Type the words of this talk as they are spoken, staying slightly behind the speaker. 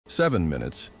7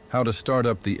 minutes, how to start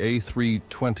up the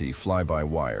A320 Fly By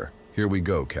Wire. Here we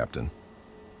go, Captain.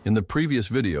 In the previous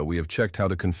video, we have checked how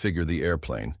to configure the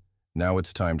airplane. Now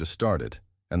it's time to start it,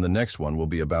 and the next one will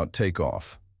be about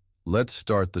takeoff. Let's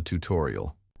start the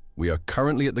tutorial. We are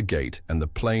currently at the gate, and the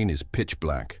plane is pitch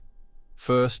black.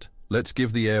 First, let's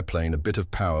give the airplane a bit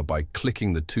of power by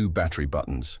clicking the 2 battery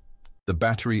buttons. The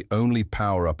battery only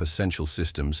power up essential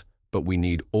systems, but we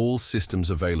need all systems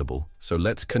available, so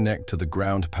let's connect to the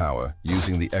ground power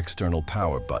using the external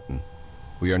power button.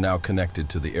 We are now connected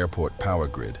to the airport power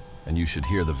grid, and you should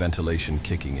hear the ventilation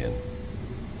kicking in.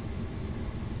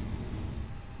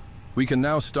 We can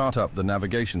now start up the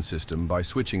navigation system by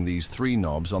switching these 3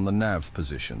 knobs on the nav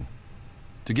position.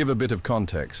 To give a bit of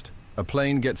context, a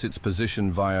plane gets its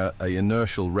position via an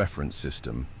inertial reference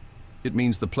system. It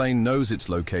means the plane knows its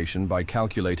location by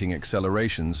calculating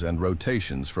accelerations and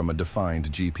rotations from a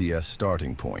defined GPS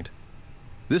starting point.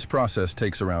 This process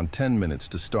takes around 10 minutes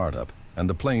to start up, and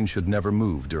the plane should never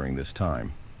move during this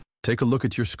time. Take a look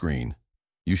at your screen.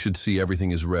 You should see everything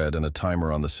is red, and a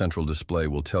timer on the central display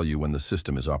will tell you when the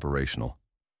system is operational.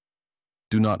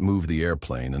 Do not move the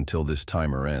airplane until this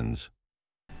timer ends.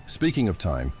 Speaking of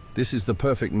time, this is the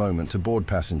perfect moment to board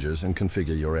passengers and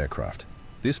configure your aircraft.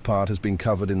 This part has been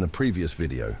covered in the previous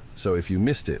video, so if you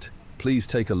missed it, please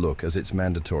take a look as it's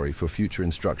mandatory for future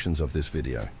instructions of this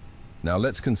video. Now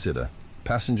let's consider,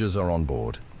 passengers are on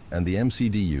board, and the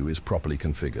MCDU is properly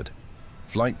configured.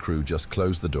 Flight crew just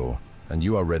closed the door, and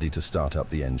you are ready to start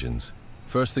up the engines.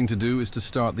 First thing to do is to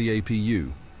start the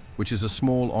APU, which is a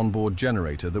small onboard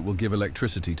generator that will give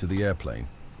electricity to the airplane.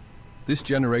 This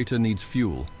generator needs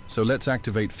fuel, so let's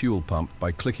activate fuel pump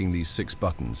by clicking these 6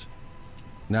 buttons.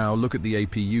 Now look at the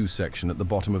APU section at the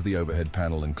bottom of the overhead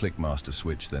panel and click master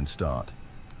switch, then start.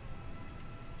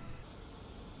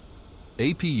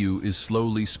 APU is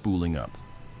slowly spooling up.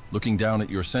 Looking down at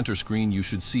your center screen, you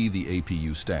should see the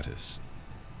APU status.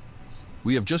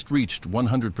 We have just reached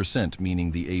 100%,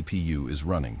 meaning the APU is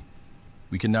running.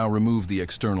 We can now remove the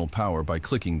external power by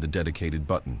clicking the dedicated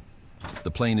button.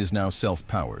 The plane is now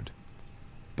self-powered.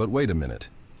 But wait a minute.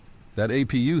 That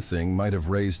APU thing might have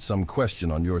raised some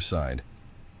question on your side.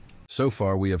 So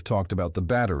far, we have talked about the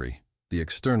battery, the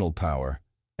external power,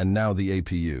 and now the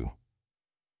APU.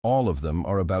 All of them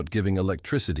are about giving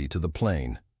electricity to the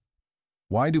plane.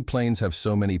 Why do planes have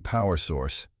so many power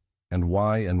sources, and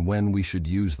why and when we should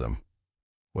use them?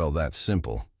 Well, that's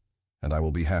simple, and I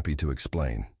will be happy to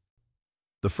explain.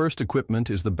 The first equipment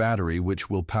is the battery, which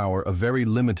will power a very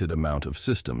limited amount of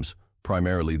systems,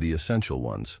 primarily the essential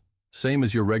ones. Same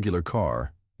as your regular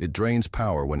car, it drains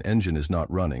power when engine is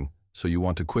not running, so you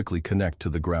want to quickly connect to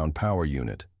the ground power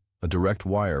unit, a direct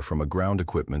wire from a ground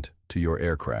equipment to your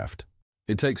aircraft.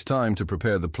 It takes time to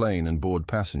prepare the plane and board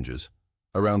passengers,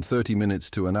 around 30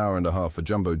 minutes to an hour and a half for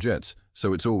jumbo jets,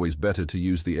 so it's always better to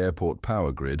use the airport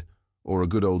power grid or a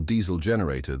good old diesel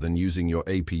generator than using your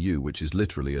APU, which is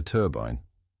literally a turbine.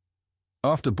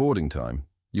 After boarding time,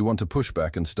 you want to push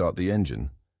back and start the engine,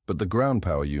 but the ground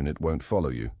power unit won't follow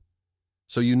you.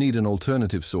 So you need an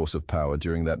alternative source of power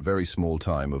during that very small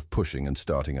time of pushing and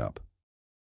starting up.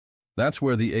 That's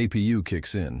where the APU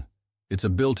kicks in. It's a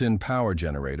built-in power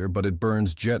generator, but it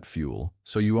burns jet fuel,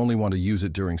 so you only want to use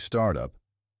it during startup,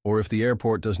 or if the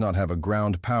airport does not have a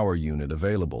ground power unit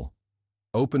available.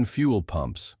 Open fuel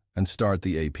pumps and start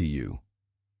the APU.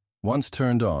 Once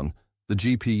turned on, the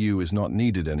GPU is not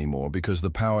needed anymore because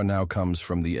the power now comes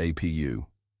from the APU.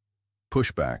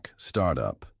 Pushback,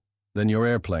 startup. Then your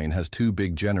airplane has 2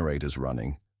 big generators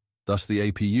running. Thus the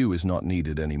APU is not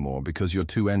needed anymore because your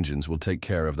 2 engines will take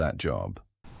care of that job.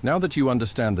 Now that you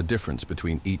understand the difference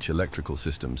between each electrical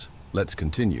systems, let's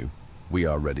continue. We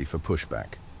are ready for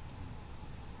pushback.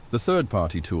 The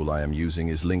third-party tool I am using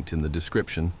is linked in the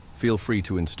description. Feel free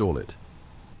to install it.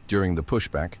 During the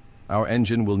pushback, our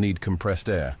engine will need compressed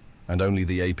air, and only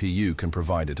the APU can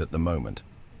provide it at the moment.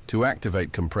 To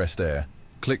activate compressed air,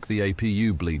 click the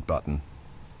APU Bleed button.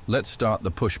 Let's start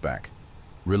the pushback.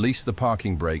 Release the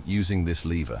parking brake using this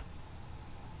lever.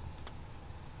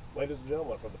 Ladies and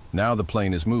gentlemen, now the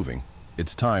plane is moving.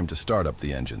 It's time to start up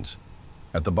the engines.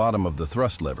 At the bottom of the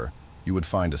thrust lever, you would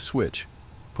find a switch.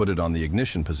 Put it on the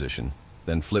ignition position,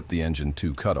 then flip the engine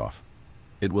to cutoff.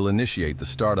 It will initiate the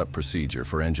startup procedure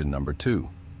for engine number 2.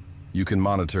 You can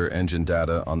monitor engine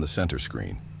data on the center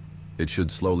screen. It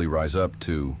should slowly rise up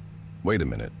to... Wait a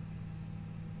minute.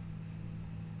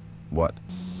 What?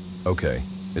 Okay,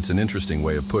 it's an interesting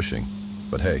way of pushing,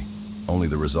 but hey, only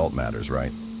the result matters,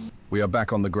 right? We are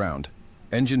back on the ground.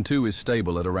 Engine 2 is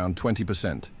stable at around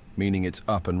 20%, meaning it's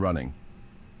up and running.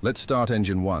 Let's start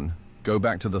engine 1, go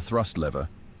back to the thrust lever,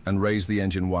 and raise the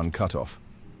engine 1 cutoff.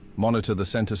 Monitor the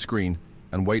center screen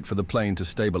and wait for the plane to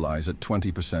stabilize at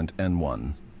 20%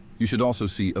 N1. You should also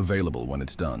see available when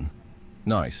it's done.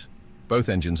 Nice. Both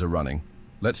engines are running.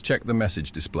 Let's check the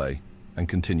message display and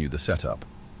continue the setup.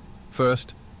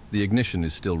 First, the ignition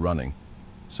is still running,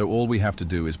 so all we have to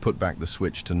do is put back the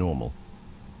switch to normal.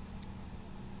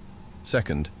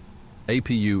 Second,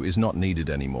 APU is not needed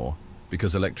anymore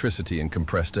because electricity and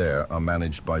compressed air are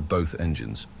managed by both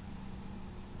engines.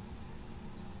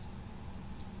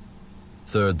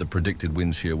 Third, the predicted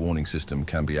wind shear warning system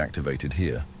can be activated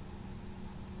here.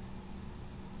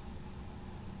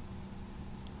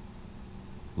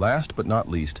 Last but not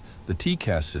least, the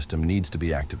T-CAS system needs to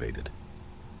be activated.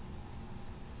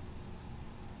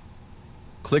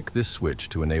 Click this switch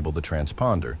to enable the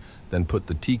transponder, then put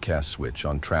the T-CAS switch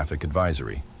on traffic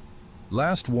advisory.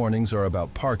 Last warnings are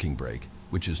about parking brake,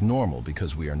 which is normal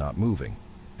because we are not moving,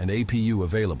 and APU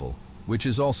available, which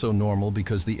is also normal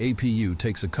because the APU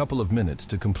takes a couple of minutes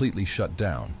to completely shut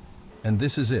down. And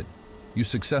this is it. You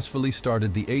successfully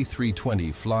started the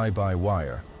A320 Fly By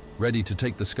Wire, ready to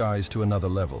take the skies to another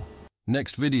level.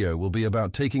 Next video will be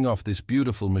about taking off this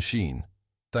beautiful machine.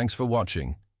 Thanks for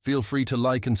watching. Feel free to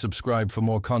like and subscribe for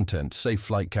more content. Safe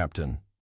flight, Captain.